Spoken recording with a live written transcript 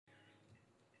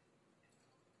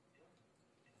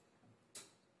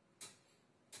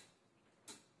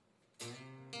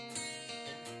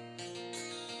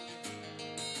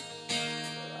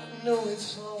know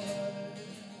it's hard,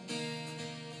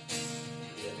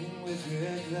 living with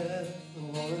regret.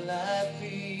 What will life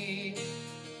be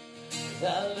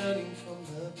without learning from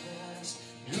the past?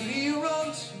 Who do you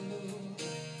run to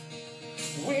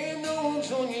when no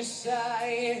one's on your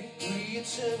side? Who do you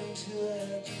turn to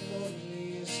at the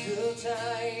loneliest of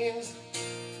times?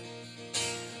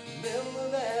 Remember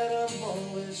that I'm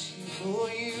always here for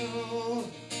you.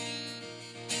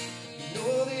 You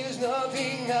know there's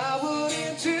nothing I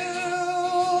wouldn't do,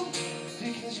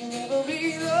 because you'll never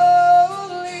be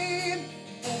lonely.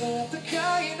 Never have to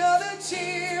cry another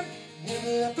tear,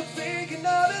 never have to fake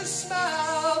another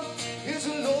smile. As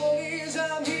long as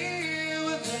I'm here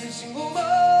with every single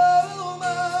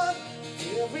moment,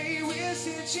 every wish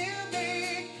that you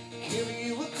make, carry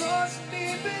you across the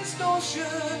deepest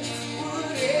ocean.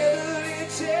 Whatever it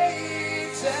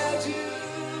takes, I'll do.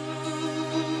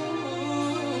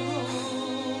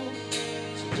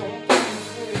 So don't be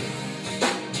afraid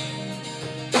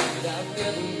that I'll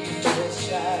never leave your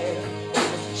side.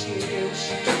 I'll cherish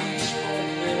each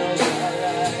moment of my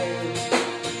life.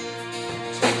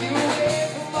 Take you away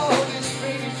from all this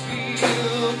crazy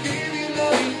feel. Give you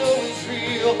love you know is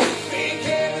real. Make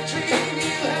every dream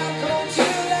you have come to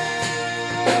life.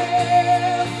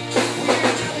 We're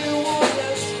everyone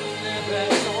that's something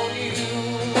that's on you.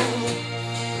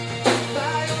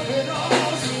 My open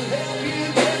arms will help you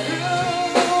get through.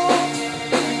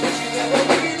 Because you never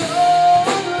be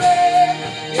lonely.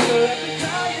 Never have to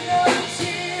cry another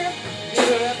tear.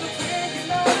 Never have to fake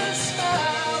another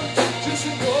smile. Just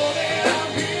to know that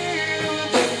I'm here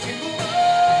with every single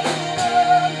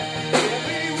moment.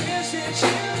 Every wish that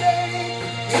you make,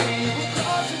 carry you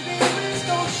across the deepest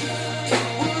ocean.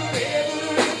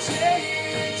 Whatever it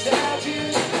takes, I'll do.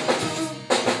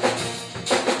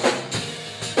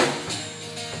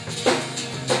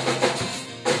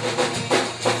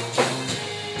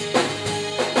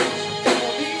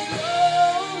 Don't be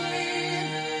lonely.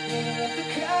 Never have to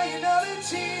cry another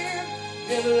tear.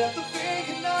 Never have to fake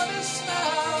another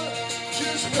smile.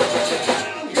 Just know that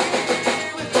I'm here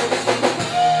with every single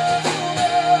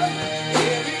moment.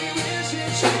 Every wish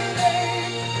that you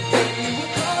make, carry you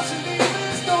across the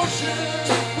deepest ocean.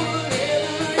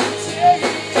 Whatever it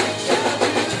takes, I'll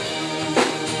do.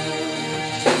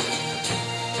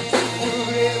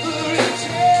 Whatever it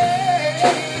takes,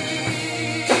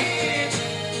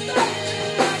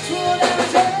 that's what I'll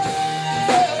do.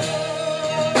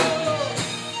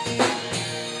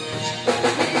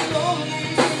 Don't be lonely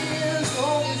as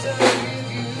long as I'm with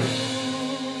you.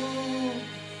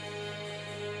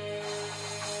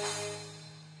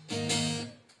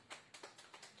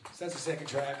 So that's the second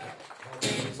track.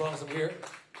 As long as I'm here.